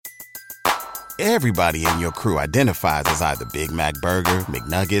Everybody in your crew identifies as either Big Mac Burger,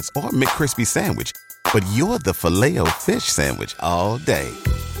 McNuggets, or McCrispy Sandwich. But you're the Filet-O-Fish Sandwich all day.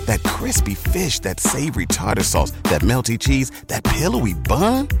 That crispy fish, that savory tartar sauce, that melty cheese, that pillowy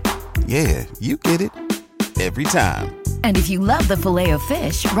bun. Yeah, you get it. Every time. And if you love the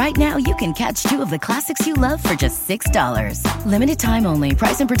Filet-O-Fish, right now you can catch two of the classics you love for just $6. Limited time only.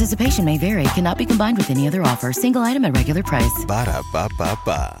 Price and participation may vary. Cannot be combined with any other offer. Single item at regular price.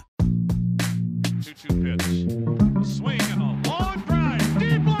 Ba-da-ba-ba-ba. 2-2 pitch. A swing and a long drive.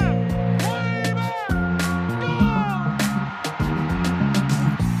 Deep left. Way back. Gone.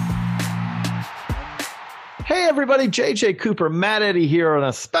 Hey everybody, JJ Cooper, Matt Eddy here on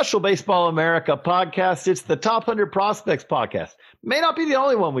a special Baseball America podcast. It's the Top 100 Prospects podcast. May not be the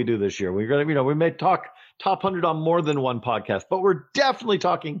only one we do this year. We're going to, we may talk Top 100 on more than one podcast, but we're definitely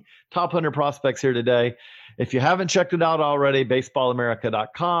talking Top 100 Prospects here today. If you haven't checked it out already,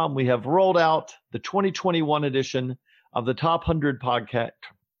 baseballamerica.com, we have rolled out the 2021 edition of the Top 100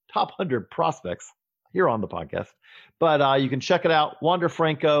 Prospects here on the podcast. But you can check it out. Wander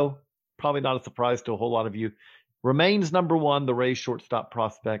Franco, probably not a surprise to a whole lot of you, remains number one, the Rays shortstop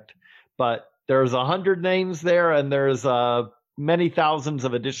prospect. But there's 100 names there, and there's many thousands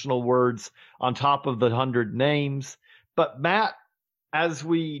of additional words on top of the 100 names. But Matt, as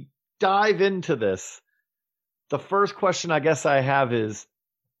we dive into this, the first question I guess I have is,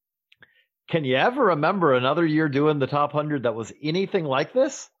 can you ever remember another year doing the top 100 that was anything like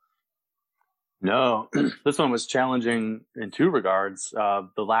this? No, this one was challenging in two regards. The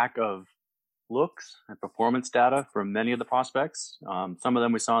lack of looks and performance data for many of the prospects. Some of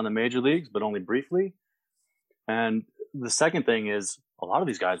them we saw in the major leagues, but only briefly. And the second thing is a lot of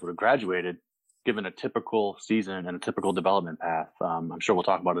these guys would have graduated given a typical season and a typical development path. I'm sure we'll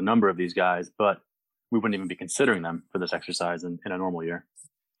talk about a number of these guys, but we wouldn't even be considering them for this exercise in a normal year.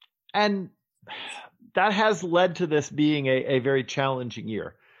 And that has led to this being a very challenging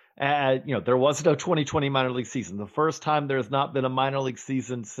year. There was no 2020 minor league season. The first time there's not been a minor league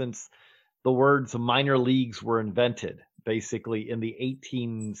season since the words minor leagues were invented, basically in the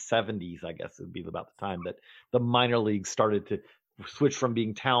 1870s, I guess it would be about the time that the minor leagues started to switch from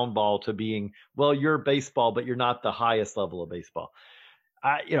being town ball to being, well, you're baseball, but you're not the highest level of baseball.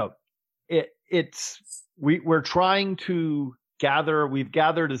 We're trying to we've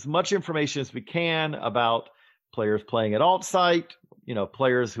gathered as much information as we can about players playing at alt site,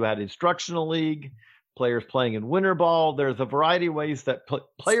 players who had instructional league, players playing in winter ball. There's a variety of ways that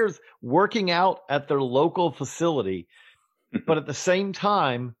players working out at their local facility. But at the same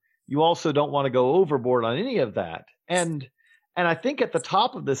time, you also don't want to go overboard on any of that. And I think at the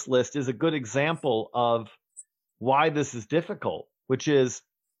top of this list is a good example of why this is difficult, which is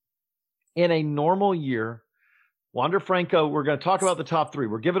in a normal year, Wander Franco, we're going to talk about the top three.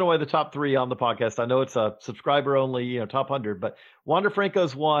 We're giving away the top three on the podcast. I know it's a subscriber only, top 100, but Wander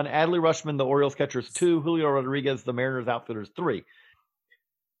Franco's 1, Adley Rutschman, the Orioles catcher's 2, Julio Rodriguez, the Mariners outfitters 3.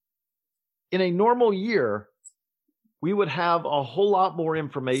 In a normal year, we would have a whole lot more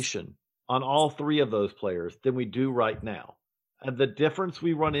information on all three of those players than we do right now. And the difference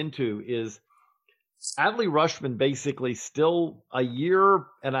we run into is Adley Rutschman basically still a year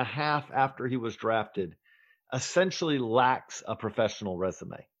and a half after he was drafted essentially lacks a professional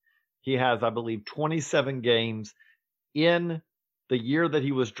resume. He has, I believe, 27 games in the year that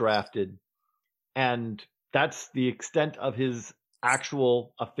he was drafted, and that's the extent of his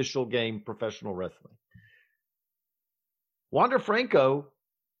actual official game professional resume. Wander Franco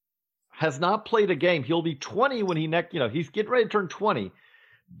has not played a game. He'll be 20 when he's getting ready to turn 20,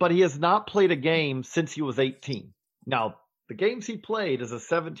 but he has not played a game since he was 18. Now, the games he played as a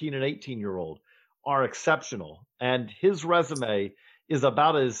 17 and 18-year-old are exceptional, and his resume is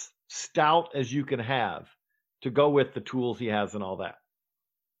about as stout as you can have to go with the tools he has and all that.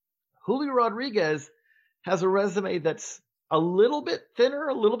 Julio Rodriguez has a resume that's a little bit thinner,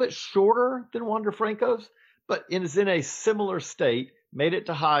 a little bit shorter than Wander Franco's, but is in a similar state, made it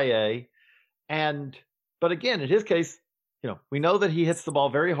to high A. But again, in his case, we know that he hits the ball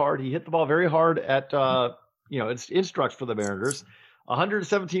very hard. He hit the ball very hard at, instructs for the Mariners.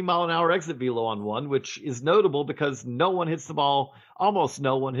 117 mile an hour exit velo on one, which is notable because almost no one hits the ball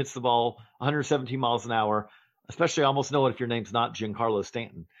 117 miles an hour, especially almost no one if your name's not Giancarlo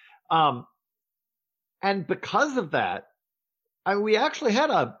Stanton. And because of that, we actually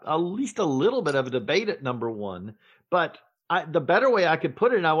had at least a little bit of a debate at number one. But the better way I could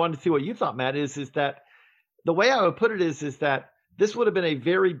put it, and I wanted to see what you thought, Matt, is that the way I would put it is that this would have been a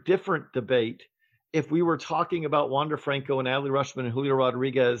very different debate if we were talking about Wander Franco and Adley Rutschman and Julio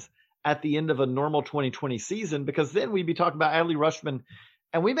Rodriguez at the end of a normal 2020 season, because then we'd be talking about Adley Rutschman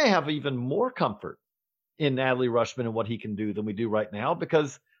And we may have even more comfort in Adley Rutschman and what he can do than we do right now,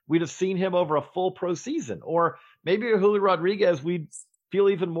 because we'd have seen him over a full pro season. Or maybe Julio Rodriguez we'd feel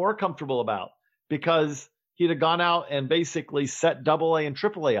even more comfortable about because he'd have gone out and basically set AA and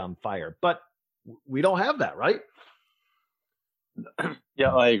AAA on fire. But we don't have that, right?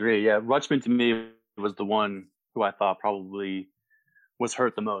 Yeah, I agree. Yeah, Rutschman to me was the one who I thought probably was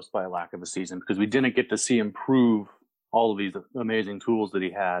hurt the most by a lack of a season, because we didn't get to see him prove all of these amazing tools that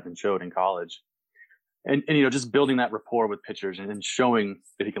he had and showed in college. And just building that rapport with pitchers and showing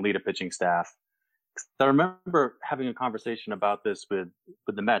that he can lead a pitching staff. I remember having a conversation about this with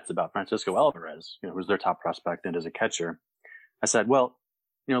the Mets about Francisco Alvarez, who's their top prospect and as a catcher. I said, well,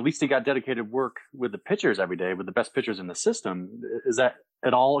 at least he got dedicated work with the pitchers every day, with the best pitchers in the system. Is that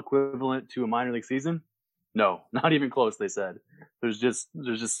at all equivalent to a minor league season? No, not even close, they said. There's just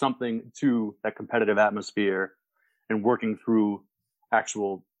something to that competitive atmosphere and working through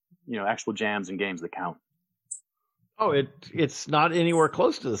actual jams and games that count. Oh, it's not anywhere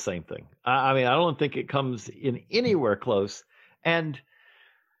close to the same thing. I mean, I don't think it comes in anywhere close. And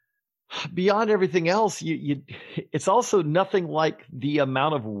beyond everything else, it's also nothing like the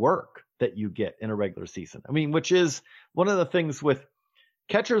amount of work that you get in a regular season. I mean, which is one of the things with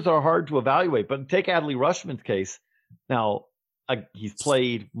catchers are hard to evaluate. But take Adley Rutschman's case. Now, he's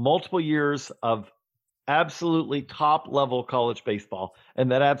played multiple years of absolutely top level college baseball,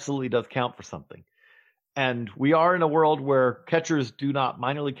 and that absolutely does count for something. And we are in a world where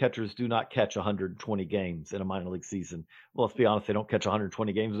minor league catchers do not catch 120 games in a minor league season. Well, let's be honest, they don't catch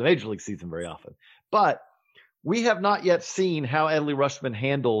 120 games in a major league season very often. But we have not yet seen how Adley Rutschman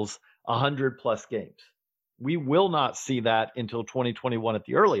handles 100 plus games. We will not see that until 2021 at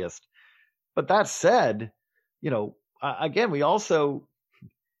the earliest. But that said, again, we also,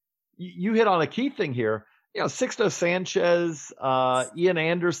 you hit on a key thing here. Sixto Sanchez, Ian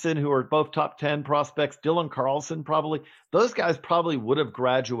Anderson, who are both top 10 prospects, Dylan Carlson, those guys probably would have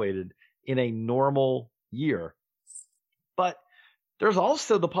graduated in a normal year. But there's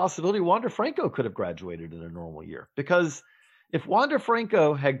also the possibility Wander Franco could have graduated in a normal year, because if Wander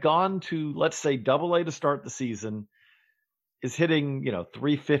Franco had gone to, let's say, AA to start the season, is hitting,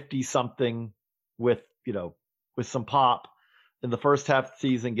 350 something with some pop in the first half of the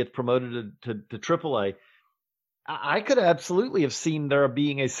season, gets promoted to AAA, I could absolutely have seen there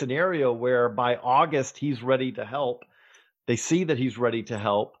being a scenario where by August he's ready to help. They see that he's ready to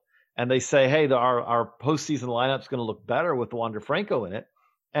help, and they say, hey, our postseason lineup is going to look better with Wander Franco in it.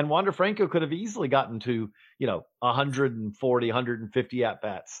 And Wander Franco could have easily gotten to, 140, 150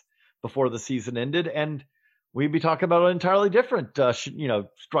 at-bats before the season ended. And we'd be talking about an entirely different,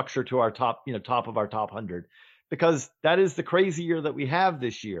 structure to our top of our top 100, because that is the crazy year that we have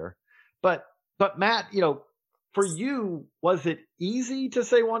this year. But Matt, for you, was it easy to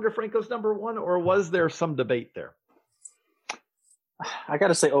say Wander Franco's number one, or was there some debate there? I got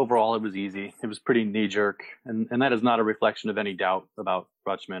to say, overall, it was easy. It was pretty knee-jerk, and that is not a reflection of any doubt about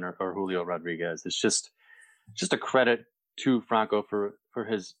Rutschman or Julio Rodriguez. It's just a credit to Franco for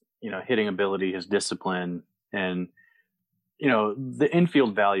his hitting ability, his discipline, and the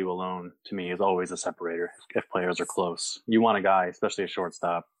infield value alone to me is always a separator. If players are close, you want a guy, especially a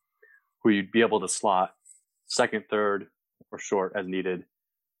shortstop, who you'd be able to slot second, third, or short as needed,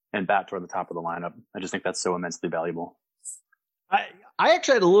 and bat toward the top of the lineup. I just think that's so immensely valuable. I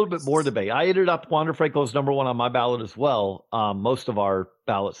actually had a little bit more debate. I ended up Wander Franco's number one on my ballot as well. Most of our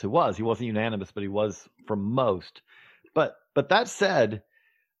ballots, he wasn't unanimous, but he was for most. But that said,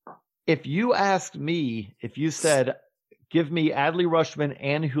 if you asked me, if you said, give me Adley Rutschman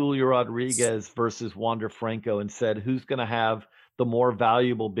and Julio Rodriguez versus Wander Franco, and said, who's going to have the more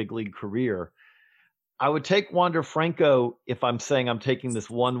valuable big league career, I would take Wander Franco if I'm saying I'm taking this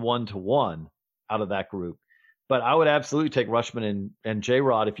 1-1-1 out of that group. But I would absolutely take Rutschman and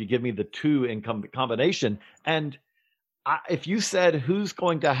J-Rod if you give me the two in combination. And if you said who's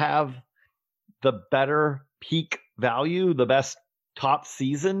going to have the better peak value, the best top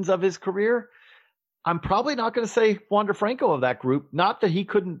seasons of his career, I'm probably not going to say Wander Franco of that group. Not that he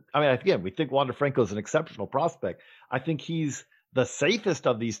couldn't. I mean, again, we think Wander Franco is an exceptional prospect. I think he's the safest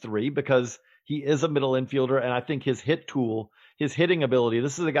of these three because he is a middle infielder, and I think his hit tool, his hitting ability,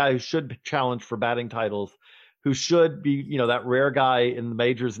 this is a guy who should be challenged for batting titles, who should be, that rare guy in the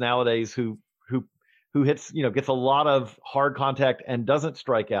majors nowadays who hits, gets a lot of hard contact and doesn't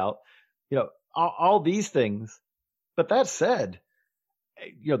strike out, all these things. But that said,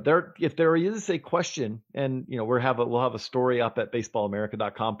 if there is a question, and we'll have a story up at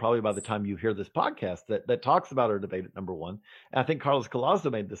baseballamerica.com probably by the time you hear this podcast that talks about our debate at number one. And I think Carlos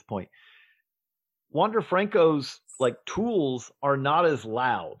Collazo made this point. Wander Franco's like tools are not as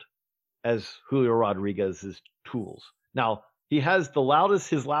loud as Julio Rodriguez's tools. Now, he has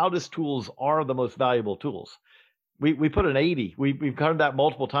his loudest tools are the most valuable tools. We put an 80. We've covered that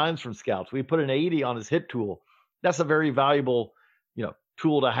multiple times from scouts. We put an 80 on his hit tool. That's a very valuable,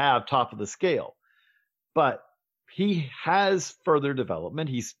 tool to have top of the scale. But he has further development.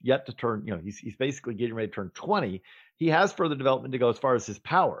 He's yet to turn, he's basically getting ready to turn 20. He has further development to go as far as his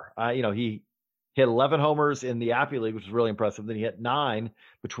power. He hit 11 homers in the Appy League, which is really impressive. Then he hit 9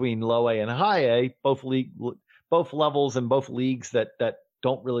 between low A and high A, both levels and both leagues that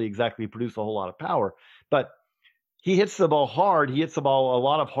don't really exactly produce a whole lot of power. But he hits the ball hard. He hits the ball a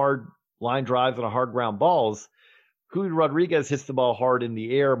lot of hard line drives and hard ground balls. Julio Rodriguez hits the ball hard in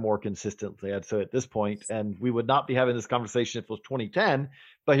the air more consistently, I'd say, at this point. And we would not be having this conversation if it was 2010,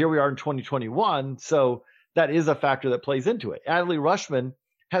 but here we are in 2021. So that is a factor that plays into it. Adley Rutschman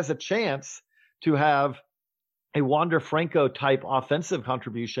has a chance to have a Wander Franco type offensive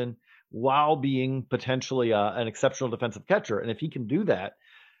contribution while being potentially an exceptional defensive catcher. And if he can do that,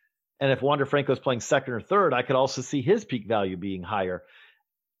 and if Wander Franco is playing second or third, I could also see his peak value being higher.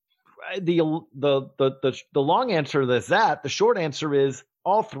 The long answer is that. The short answer is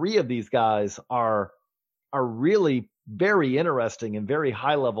all three of these guys are really very interesting and very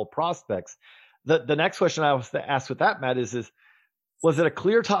high level prospects. The next question I was to ask with that, Matt, is was it a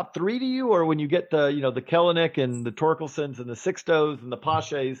clear top three to you, or when you get the Kelenic and the Torkelsons and the Sixtos and the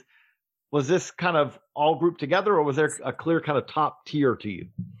Paches, was this kind of all grouped together, or was there a clear kind of top tier to you?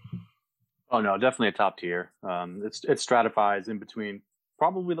 Oh no, definitely a top tier. It stratifies in between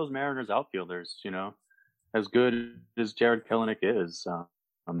probably those Mariners outfielders. As good as Jared Kelenic is,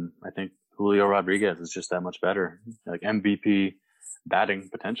 I think Julio Rodriguez is just that much better, like MVP batting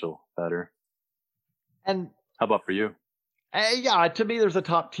potential better. And how about for you? Yeah, to me, there's a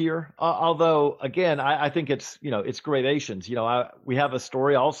top tier. Although, again, I think it's gradations. We have a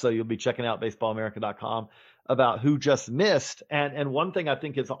story also. You'll be checking out baseballamerica.com about who just missed. And one thing I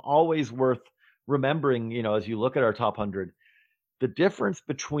think is always worth remembering, as you look at our top 100, the difference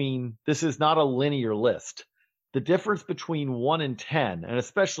between, this is not a linear list. The difference between 1 and 10, and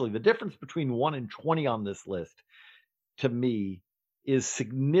especially the difference between 1 and 20 on this list, to me, is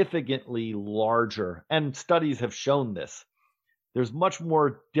significantly larger. And studies have shown this. There's much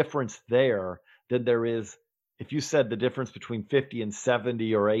more difference there than there is if you said the difference between 50 and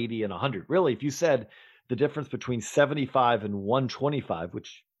 70 or 80 and 100. Really, if you said the difference between 75 and 125,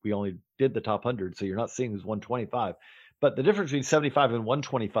 which we only did the top 100, so you're not seeing who's 125, but the difference between 75 and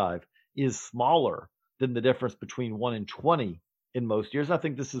 125 is smaller than the difference between 1 and 20 in most years. And I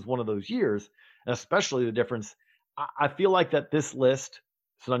think this is one of those years, and especially the difference. I feel like that this list,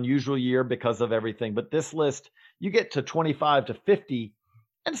 it's an unusual year because of everything, but this list, you get to 25 to 50,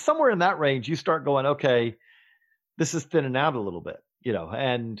 and somewhere in that range, you start going, okay, this is thinning out a little bit,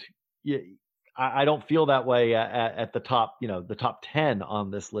 and I don't feel that way at the top, the top 10 on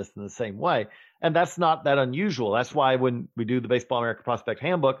this list in the same way. And that's not that unusual. That's why when we do the Baseball America Prospect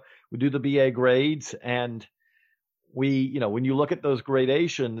Handbook, we do the BA grades, and we, when you look at those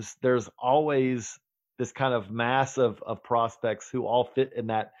gradations, there's always this kind of mass of prospects who all fit in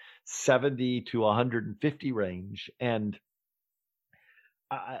that 70 to 150 range. And,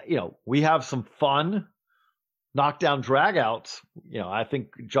 we have some fun knockdown dragouts. I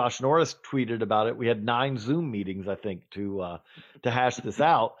think Josh Norris tweeted about it. We had 9 Zoom meetings, I think, to hash this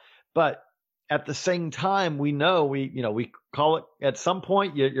out. But at the same time, we know we call it at some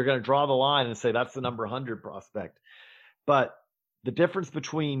point, you're going to draw the line and say that's the number 100 prospect. But the difference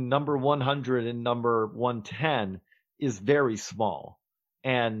between number 100 and number 110 is very small.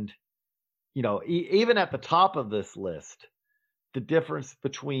 And, even at the top of this list, the difference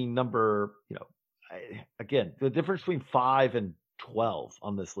between the difference between 5 and 12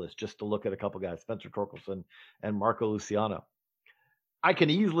 on this list, just to look at a couple guys, Spencer Torkelson and Marco Luciano, I can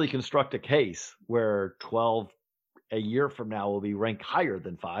easily construct a case where 12 a year from now will be ranked higher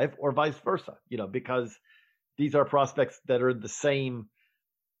than 5 or vice versa, because these are prospects that are the same,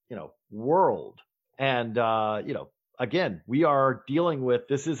 world. And, again, we are dealing with,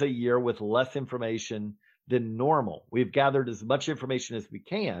 this is a year with less information than normal. We've gathered as much information as we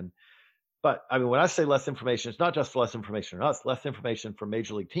can. But I mean, when I say less information, it's not just less information on us, less information from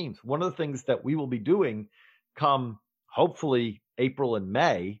major league teams. One of the things that we will be doing come hopefully April and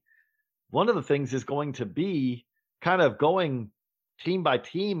May, one of the things is going to be kind of going team by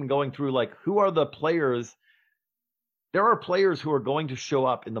team, going through like, who are the players? There are players who are going to show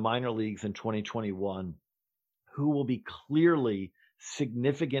up in the minor leagues in 2021 who will be clearly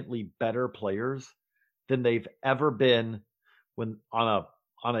significantly better players than they've ever been when on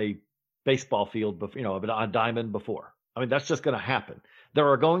a baseball field, a diamond before. I mean, that's just going to happen. There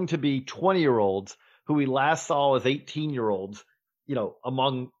are going to be 20-year-olds who we last saw as 18-year-olds,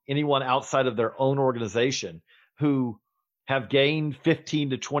 among anyone outside of their own organization, who have gained 15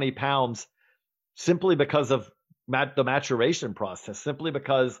 to 20 pounds simply because of the maturation process, simply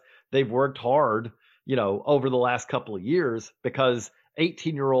because they've worked hard, over the last couple of years, because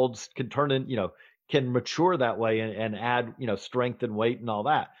 18-year-olds can can mature that way and add, strength and weight and all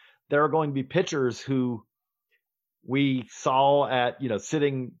that. There are going to be pitchers who we saw at,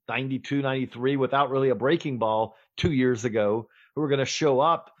 sitting 92, 93 without really a breaking ball 2 years ago, who are going to show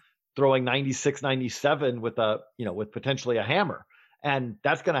up throwing 96, 97 with with potentially a hammer. And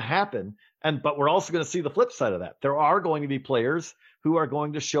that's going to happen. But we're also going to see the flip side of that. There are going to be players who are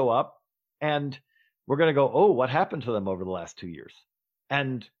going to show up and we're going to go, oh, what happened to them over the last 2 years?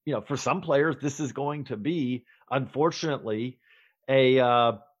 And, for some players, this is going to be, unfortunately,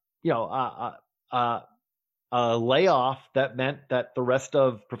 a layoff that meant that the rest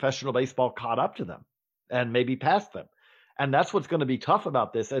of professional baseball caught up to them and maybe passed them. And that's what's going to be tough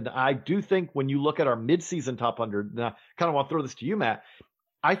about this. And I do think when you look at our midseason top 100, and I kind of want to throw this to you, Matt,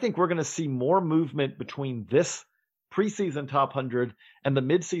 I think we're going to see more movement between this preseason top 100 and the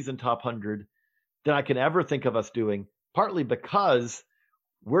midseason top 100 than I can ever think of us doing, partly because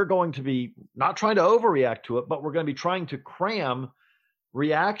we're going to be not trying to overreact to it, but we're going to be trying to cram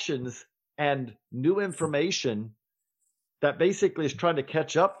reactions and new information that basically is trying to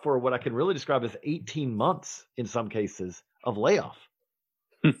catch up for what I can really describe as 18 months in some cases of layoff.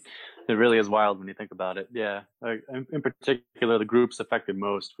 It really is wild when you think about it. Yeah. In particular, the groups affected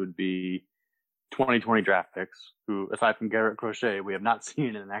most would be 2020 draft picks, who, aside from Garrett Crochet, we have not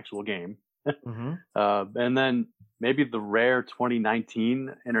seen in an actual game. Mm-hmm. And then maybe the rare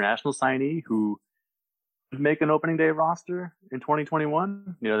 2019 international signee who make an opening day roster in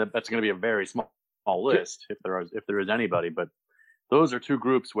 2021. That's going to be a very small list if there is anybody, but those are two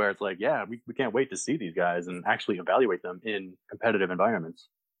groups where it's like, yeah, we can't wait to see these guys and actually evaluate them in competitive environments.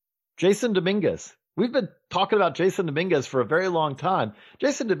 Jasson Dominguez. We've been talking about Jasson Dominguez for a very long time.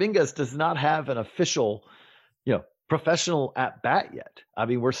 Jasson Dominguez does not have an official, professional at bat yet. I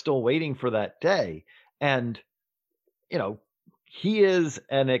mean, we're still waiting for that day. And, he is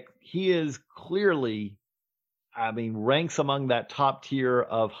clearly, ranks among that top tier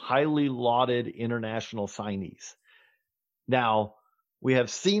of highly lauded international signees. Now, we have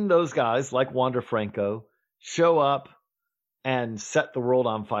seen those guys like Wander Franco show up and set the world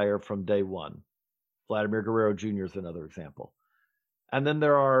on fire from day one. Vladimir Guerrero Jr. is another example. And then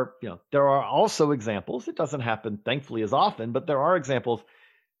there are also examples. It doesn't happen, thankfully, as often, but there are examples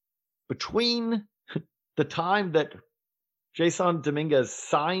between the time that Jasson Dominguez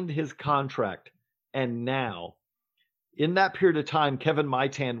signed his contract and now. In that period of time, Kevin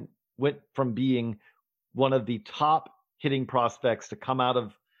Maitan went from being one of the top hitting prospects to come out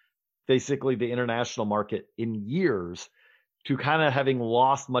of basically the international market in years to kind of having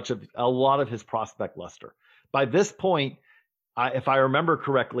lost a lot of his prospect luster. By this point, if I remember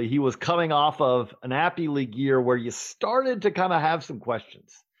correctly, he was coming off of an Appy League year where you started to kind of have some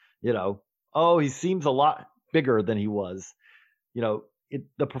questions. He seems a lot bigger than he was.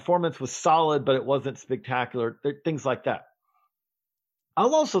 The performance was solid, but it wasn't spectacular. Things like that.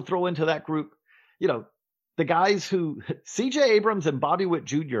 I'll also throw into that group, the guys who CJ Abrams and Bobby Witt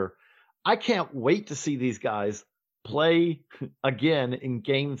Jr. I can't wait to see these guys play again in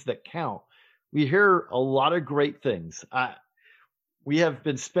games that count. We hear a lot of great things. We have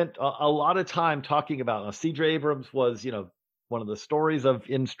been spent a lot of time talking about. CJ Abrams was, one of the stories of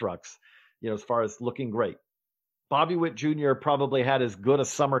Instructs, as far as looking great. Bobby Witt Jr. probably had as good a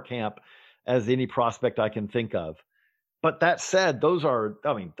summer camp as any prospect I can think of. But that said, those are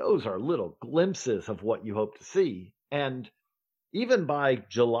little glimpses of what you hope to see. And even by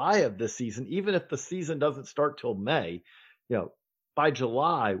July of this season, even if the season doesn't start till May, by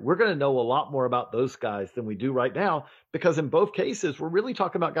July, we're going to know a lot more about those guys than we do right now, because in both cases, we're really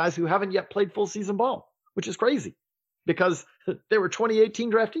talking about guys who haven't yet played full season ball, which is crazy because they were 2018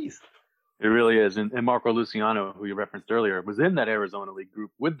 draftees. It really is. And Marco Luciano, who you referenced earlier, was in that Arizona League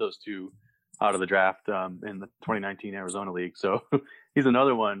group with those two out of the draft in the 2019 Arizona League. So he's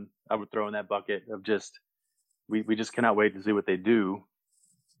another one I would throw in that bucket of just, we just cannot wait to see what they do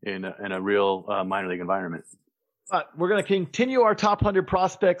in a real minor league environment. But we're going to continue our top 100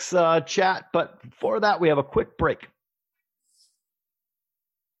 prospects chat. But before that, we have a quick break.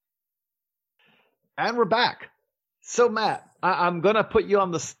 And we're back. So, Matt, I'm going to put you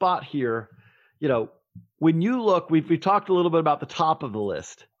on the spot here. When you look, we've talked a little bit about the top of the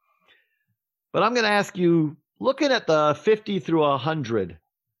list. But I'm going to ask you, looking at the 50 through 100,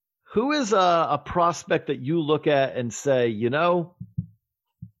 Who is a prospect that you look at and say,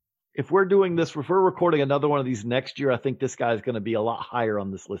 if we're doing this, if we're recording another one of these next year, I think this guy is going to be a lot higher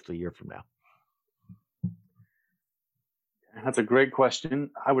on this list a year from now? That's a great question.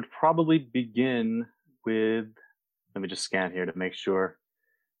 I would probably begin with, let me just scan here to make sure.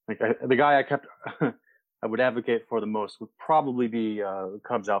 The guy I would advocate for the most would probably be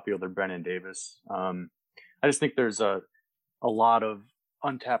Cubs outfielder Brennen Davis. I just think there's a lot of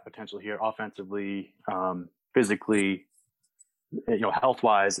untapped potential here offensively, physically,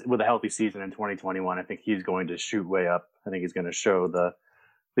 health-wise. With a healthy season in 2021, I think he's going to shoot way up. I think he's going to show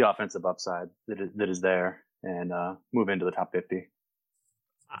the offensive upside that is there and move into the top 50.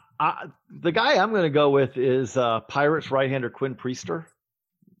 The guy I'm going to go with is Pirates right-hander Quinn Priester.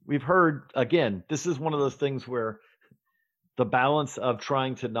 We've heard, again, this is one of those things where the balance of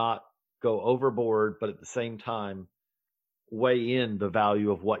trying to not go overboard, but at the same time weigh in the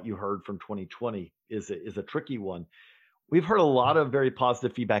value of what you heard from 2020 is a tricky one. We've heard a lot of very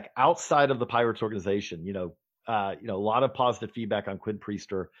positive feedback outside of the Pirates organization. A lot of positive feedback on Quinn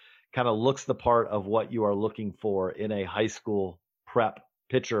Priester. Kind of looks the part of what you are looking for in a high school prep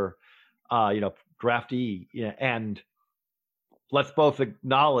pitcher, draftee, and we both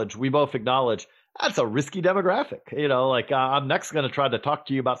acknowledge that's a risky demographic. I'm next going to try to talk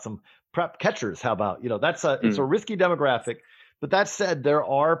to you about some prep catchers. How about, it's a risky demographic. But that said, there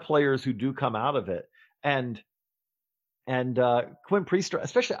are players who do come out of it. And Quinn Priester,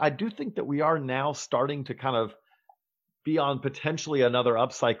 especially, I do think that we are now starting to kind of be on potentially another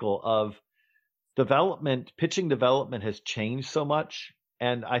upcycle of development. Pitching development has changed so much.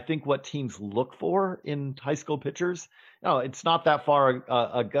 And I think what teams look for in high school pitchers, it's not that far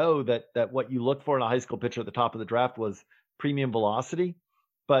ago that what you look for in a high school pitcher at the top of the draft was premium velocity.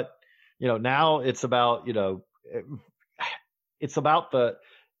 But, now it's about,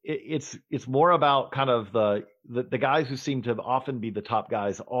 it's more about kind of the guys who seem to often be the top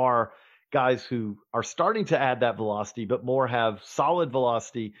guys are guys who are starting to add that velocity, but more have solid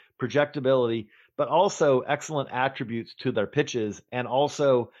velocity, projectability, but also excellent attributes to their pitches and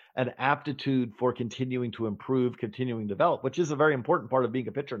also an aptitude for continuing to improve, continuing to develop, which is a very important part of being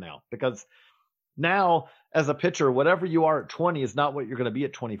a pitcher now, because now as a pitcher, whatever you are at 20 is not what you're going to be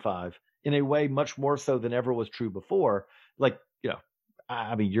at 25 in a way much more so than ever was true before.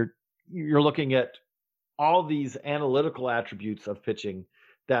 You're looking at all these analytical attributes of pitching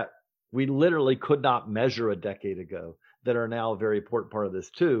that we literally could not measure a decade ago that are now a very important part of this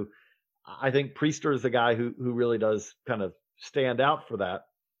too. I think Priester is the guy who really does kind of stand out for that.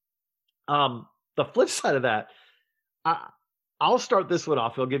 The flip side of that, I'll start this one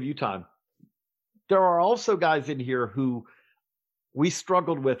off. I'll give you time. There are also guys in here who we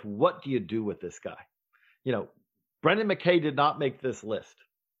struggled with. What do you do with this guy? Brendan McKay did not make this list.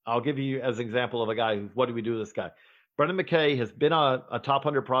 I'll give you as an example of a guy what do we do with this guy? Brendan McKay has been a top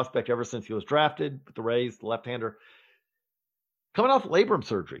 100 prospect ever since he was drafted with the Rays, the left-hander. Coming off labrum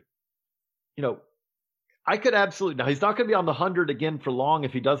surgery. I could absolutely, now he's not going to be on the 100 again for long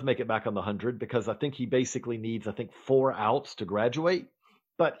if he does make it back on the 100, because I think he basically needs, 4 outs to graduate.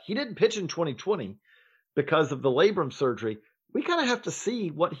 But he didn't pitch in 2020 because of the labrum surgery. We kind of have to see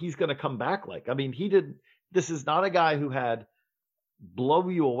what he's going to come back like. This is not a guy who had blow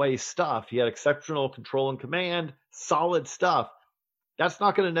you away stuff. He had exceptional control and command, solid stuff. That's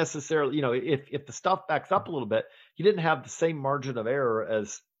not going to necessarily, if the stuff backs up a little bit, he didn't have the same margin of error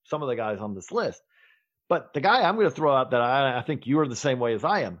as some of the guys on this list. But the guy I'm going to throw out that I think you are the same way as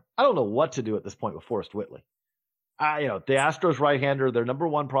I am. I don't know what to do at this point with Forrest Whitley. The Astros right-hander, their number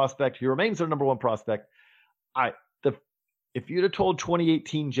one prospect. He remains their number one prospect. If you'd have told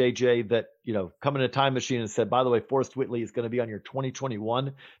 2018 JJ that, come in a time machine and said, by the way, Forrest Whitley is going to be on your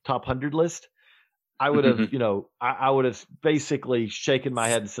 2021 top 100 list, I would have, I would have basically shaken my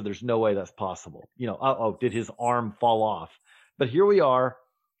head and said, there's no way that's possible. Did his arm fall off? But here we are.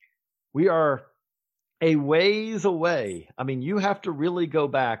 We are a ways away. You have to really go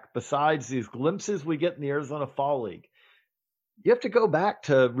back, besides these glimpses we get in the Arizona Fall League. You have to go back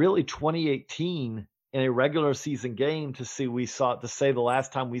to really 2018 in a regular season game to say the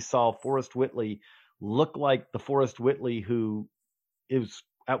last time we saw Forrest Whitley look like the Forrest Whitley who is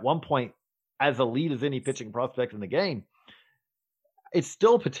at one point as elite as any pitching prospect in the game. It's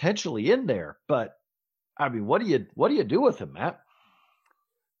still potentially in there, but what do you do with him, Matt?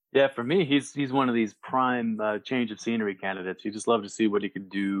 Yeah, for me, he's one of these prime change of scenery candidates. You just love to see what he could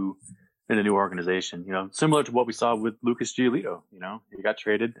do in a new organization. Similar to what we saw with Lucas Giolito. He got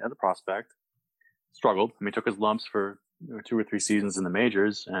traded as a prospect, struggled. Took his lumps for 2 or 3 seasons in the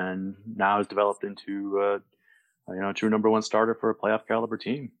majors, and now has developed into a true number one starter for a playoff caliber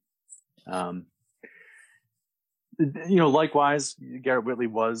team. Likewise, Garrett Whitley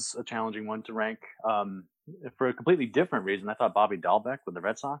was a challenging one to rank. For a completely different reason, I thought Bobby Dahlbeck with the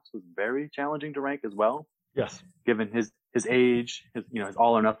Red Sox was very challenging to rank as well. Yes. Given his age, his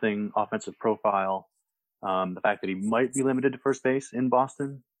all or nothing offensive profile, the fact that he might be limited to first base in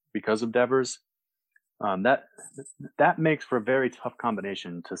Boston because of Devers, that makes for a very tough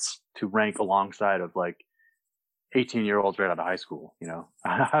combination to rank alongside of like 18-year-olds right out of high school.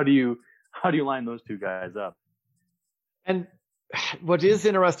 How do you line those two guys up? And what is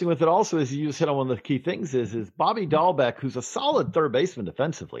interesting with it also is you just hit on one of the key things is Bobby Dahlbeck, who's a solid third baseman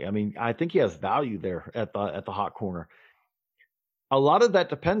defensively. I mean, I think he has value there at the hot corner. A lot of that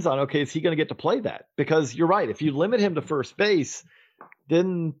depends on, okay, is he going to get to play that? Because you're right. If you limit him to first base,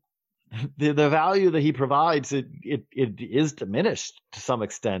 then the value that he provides, it is diminished to some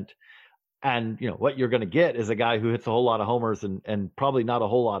extent. And, what you're going to get is a guy who hits a whole lot of homers and probably not a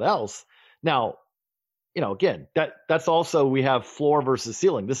whole lot else. Now, again, that's also, we have floor versus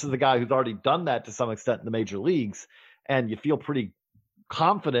ceiling. This is the guy who's already done that to some extent in the major leagues. And you feel pretty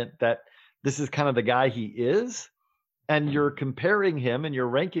confident that this is kind of the guy he is. And you're comparing him and you're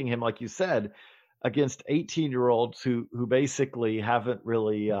ranking him, like you said, against 18-year-olds who basically haven't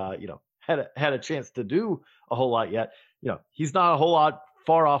really, had a chance to do a whole lot yet. He's not a whole lot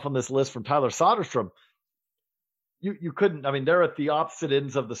far off on this list from Tyler Soderstrom. You couldn't, I mean, they're at the opposite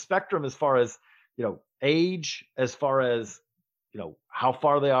ends of the spectrum as far as, age, as far as, how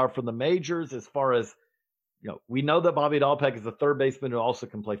far they are from the majors, as far as, we know that Bobby Dahlbeck is a third baseman who also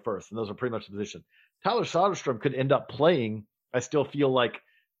can play first, and those are pretty much the position. Tyler Soderstrom could end up playing, I still feel like,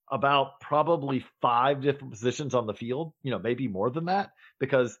 about probably 5 different positions on the field, maybe more than that,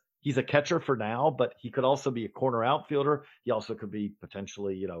 because he's a catcher for now, but he could also be a corner outfielder. He also could be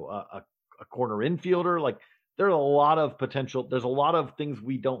potentially, a corner infielder. Like, there's a lot of potential. There's a lot of things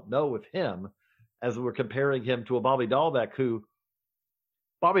we don't know with him as we're comparing him to a Bobby Dahlbeck, who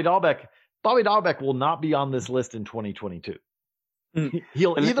Bobby Dahlbeck will not be on this list in 2022.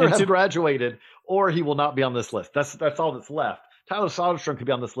 He'll either have graduated or he will not be on this list. That's all that's left. Tyler Soderstrom could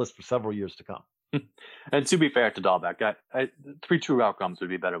be on this list for several years to come. And to be fair to Dahlbeck, 3 true outcomes would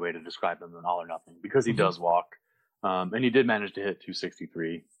be a better way to describe him than all or nothing, because he does walk. And he did manage to hit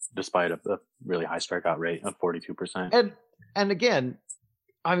 263 despite a really high strikeout rate of 42%. And again,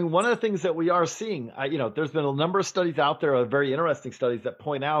 I mean, one of the things that we are seeing, there's been a number of studies out there, very interesting studies that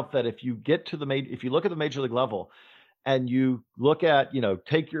point out that if you look at the major league level and you look at,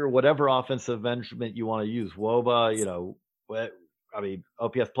 take your whatever offensive measurement you want to use, WOBA,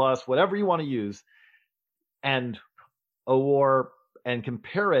 OPS plus, whatever you want to use, and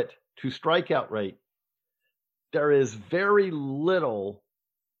compare it to strikeout rate, there is very little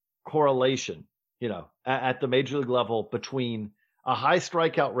correlation, at the major league level between a high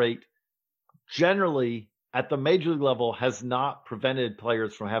strikeout rate. Generally, at the major league level, has not prevented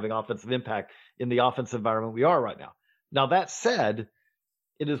players from having offensive impact in the offensive environment we are right now. Now, that said,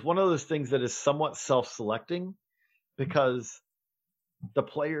 it is one of those things that is somewhat self-selecting, because the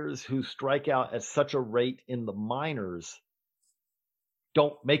players who strike out at such a rate in the minors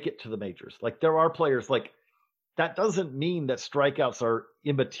don't make it to the majors. Like, there are players that doesn't mean that strikeouts are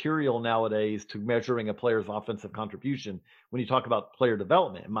immaterial nowadays to measuring a player's offensive contribution when you talk about player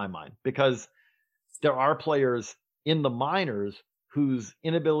development, in my mind, because there are players in the minors whose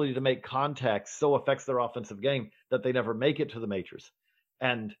inability to make contact so affects their offensive game that they never make it to the majors.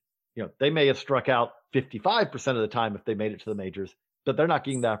 And, they may have struck out 55% of the time if they made it to the majors, but they're not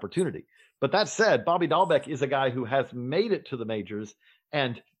getting the opportunity. But that said, Bobby Dahlbeck is a guy who has made it to the majors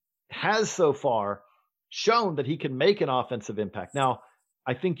and has so far shown that he can make an offensive impact. Now,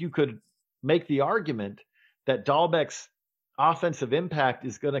 I think you could make the argument that Dahlbeck's offensive impact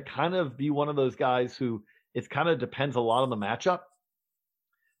is going to kind of be one of those guys who it kind of depends a lot on the matchup.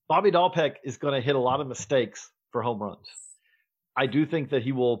 Bobby Dahlbeck is going to hit a lot of mistakes for home runs. I do think that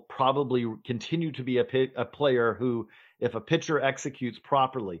he will probably continue to be a player who, if a pitcher executes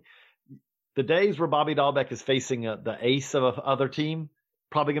properly, the days where Bobby Dahlbeck is facing the ace of other team,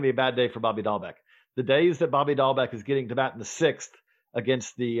 probably going to be a bad day for Bobby Dahlbeck. The days that Bobby Dahlbeck is getting to bat in the 6th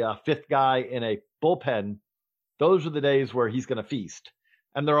against the 5th guy in a bullpen, those are the days where he's going to feast.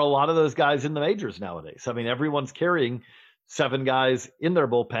 And there are a lot of those guys in the majors nowadays. I mean, everyone's carrying 7 guys in their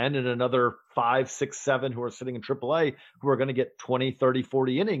bullpen and another 5, 6, 7 who are sitting in AAA who are going to get 20, 30,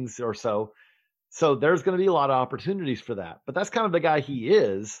 40 innings or so. So there's going to be a lot of opportunities for that. But that's kind of the guy he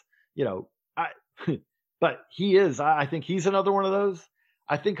is, but he is. I think he's another one of those.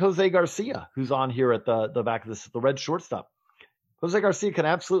 I think Jose Garcia, who's on here at the back of this, the red shortstop. Jose Garcia can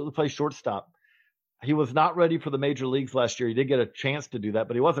absolutely play shortstop. he was not ready for the major leagues last year. He did get a chance to do that,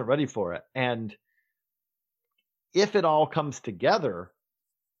 but he wasn't ready for it. And if it all comes together,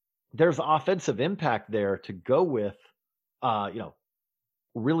 there's offensive impact there to go with,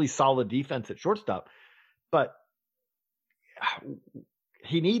 really solid defense at shortstop. But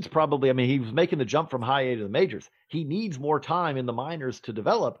he needs he was making the jump from high A to the majors. He needs more time in the minors to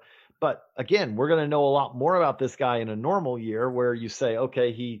develop. But again, we're going to know a lot more about this guy in a normal year where you say,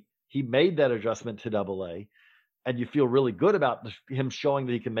 okay, he made that adjustment to Double A, and you feel really good about him showing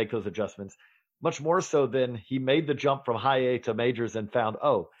that he can make those adjustments, much more so than he made the jump from high A to majors and found,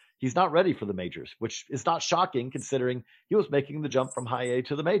 he's not ready for the majors, which is not shocking considering he was making the jump from high A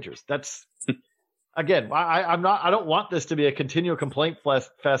to the majors. That's again, I don't want this to be a continual complaint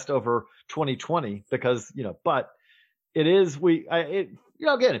fest over 2020 because, but it is, again,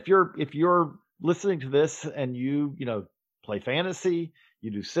 if you're listening to this and you play fantasy,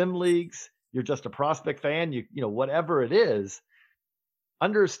 you do sim leagues, you're just a prospect fan, whatever it is,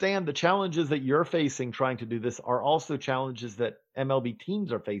 understand the challenges that you're facing trying to do this are also challenges that MLB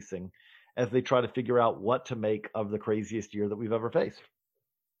teams are facing as they try to figure out what to make of the craziest year that we've ever faced.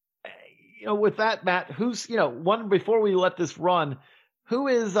 With that, Matt, who's, one, before we let this run, who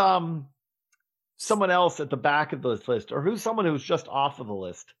is someone else at the back of this list, or who's someone who's just off of the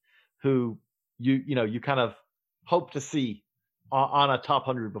list who you kind of hope to see on a top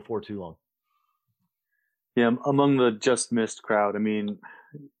 100 before too long? Yeah, among the just missed crowd, Reed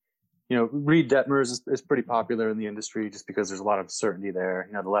Detmers is pretty popular in the industry just because there's a lot of certainty there.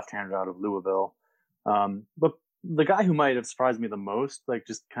 The left-hander out of Louisville. But the guy who might have surprised me the most, like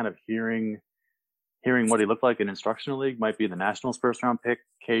just kind of hearing what he looked like in instructional league, might be the Nationals first-round pick,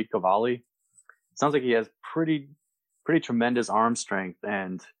 Cade Cavalli. Sounds like he has pretty tremendous arm strength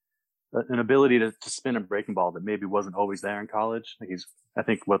and an ability to spin a breaking ball that maybe wasn't always there in college. I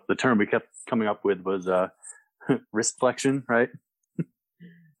think what the term we kept coming up with was wrist flexion, right?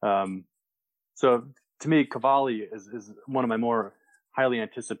 So to me, Cavalli is one of my more highly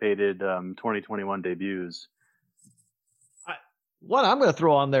anticipated 2021 debuts. What I'm going to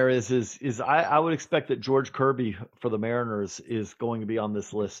throw on there is I would expect that George Kirby for the Mariners is going to be on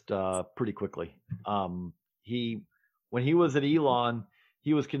this list pretty quickly. When he was at Elon,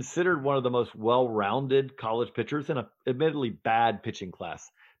 he was considered one of the most well-rounded college pitchers in a admittedly bad pitching class,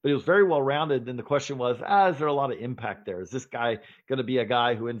 but he was very well-rounded. And the question was, is there a lot of impact there? Is this guy going to be a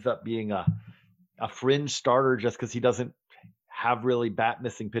guy who ends up being a fringe starter just because he doesn't have really bat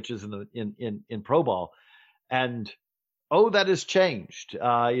missing pitches in pro ball? And that has changed.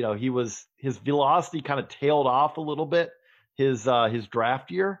 His velocity kind of tailed off a little bit his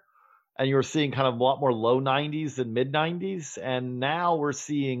draft year. And you were seeing kind of a lot more low 90s and mid 90s. And now we're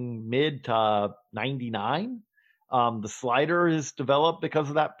seeing mid to 99. The slider has developed because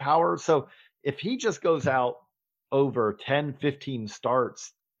of that power. So if he just goes out over 10, 15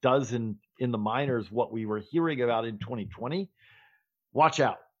 starts, does in the minors what we were hearing about in 2020, watch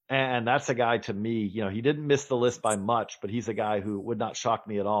out. And that's a guy to me, he didn't miss the list by much, but he's a guy who would not shock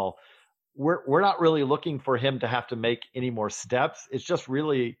me at all. We're not really looking for him to have to make any more steps. It's just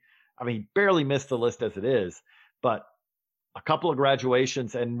really, he barely missed the list as it is, but a couple of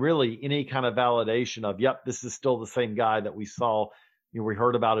graduations and really any kind of validation of, yep, this is still the same guy that we saw, we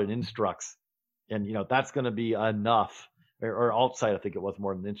heard about in Instructs. And, that's going to be enough, or Altside, I think it was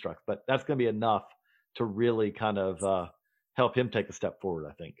more than Instructs, but that's going to be enough to really kind of help him take a step forward,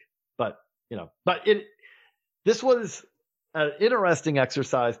 I think. But, this was an interesting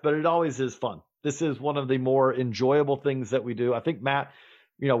exercise, but it always is fun. This is one of the more enjoyable things that we do. I think, Matt,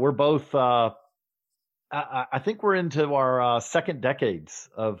 we're both, I think we're into our second decades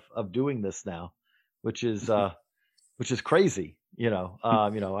of doing this now, which is crazy.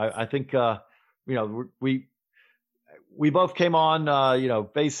 I think, we both came on,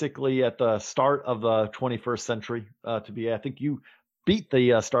 basically at the start of the 21st century I think you beat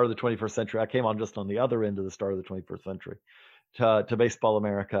the start of the 21st century. I came on just on the other end of the start of the 21st century to Baseball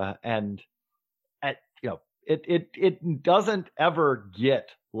America. And it doesn't ever get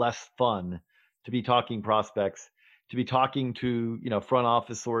less fun to be talking prospects, to be talking to, front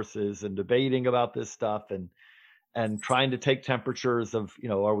office sources and debating about this stuff and trying to take temperatures of,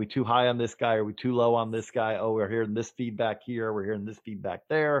 are we too high on this guy? Are we too low on this guy? Oh, we're hearing this feedback here. We're hearing this feedback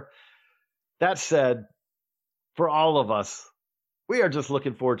there. That said, for all of us, we are just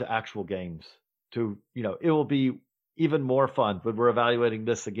looking forward to actual games. It will be even more fun when we're evaluating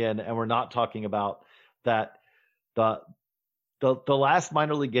this again. And we're not talking about that. The last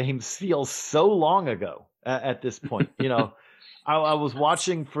minor league games feel so long ago at this point. I was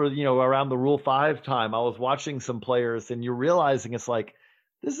watching for, around the Rule 5 time, I was watching some players and you're realizing it's like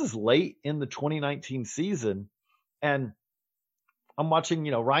this is late in the 2019 season, and I'm watching,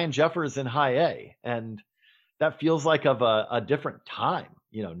 Ryan Jeffers in high A, and that feels like of a different time,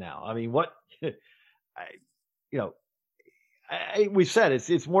 now. I mean, we said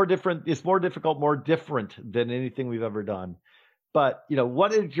it's more different, it's more difficult, more different than anything we've ever done. But,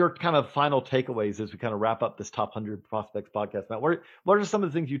 what is your kind of final takeaways as we kind of wrap up this Top 100 Prospects podcast, Matt? What are some of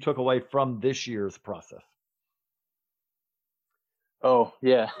the things you took away from this year's process? Oh,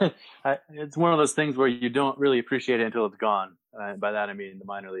 yeah. It's one of those things where you don't really appreciate it until it's gone. By that, I mean the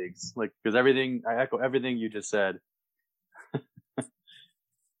minor leagues. Like, because I echo everything you just said.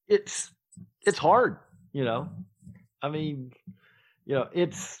 It's hard, I mean,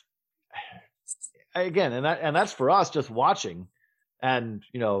 it's, again, and that's for us just watching and,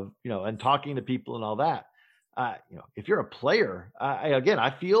 and talking to people and all that. If you're a player,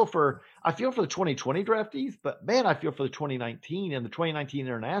 I feel for the 2020 draftees, but man, I feel for the 2019 and the 2019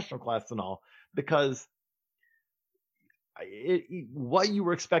 international class and all, because what you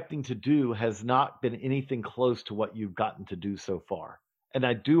were expecting to do has not been anything close to what you've gotten to do so far. And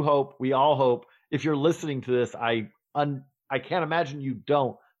I do hope, we all hope, if you're listening to this, I can't imagine you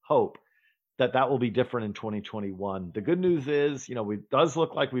don't hope that will be different in 2021. The good news is, it does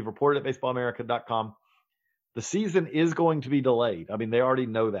look like we've reported at baseballamerica.com. The season is going to be delayed. I mean, they already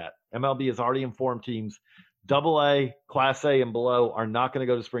know that. MLB has already informed teams AA, Class A, and below are not going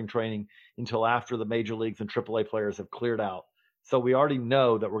to go to spring training until after the major leagues and AAA players have cleared out. So we already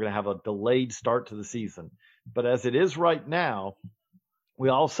know that we're going to have a delayed start to the season. But as it is right now, we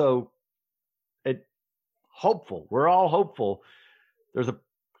also hopeful. We're all hopeful. There's a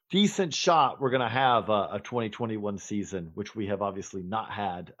decent shot we're going to have a 2021 season, which we have obviously not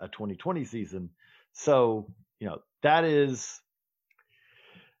had a 2020 season. So, that is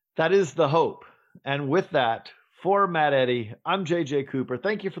the hope. And with that, for Matt Eddy, I'm JJ Cooper.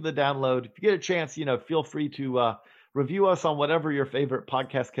 Thank you for the download. If you get a chance, feel free to review us on whatever your favorite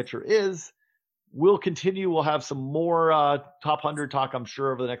podcast catcher is. We'll continue. We'll have some more Top 100 talk, I'm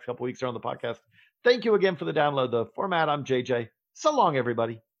sure, over the next couple weeks here on the podcast. Thank you again for the download, though. For Matt, I'm JJ. So long,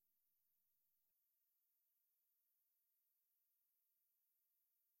 everybody.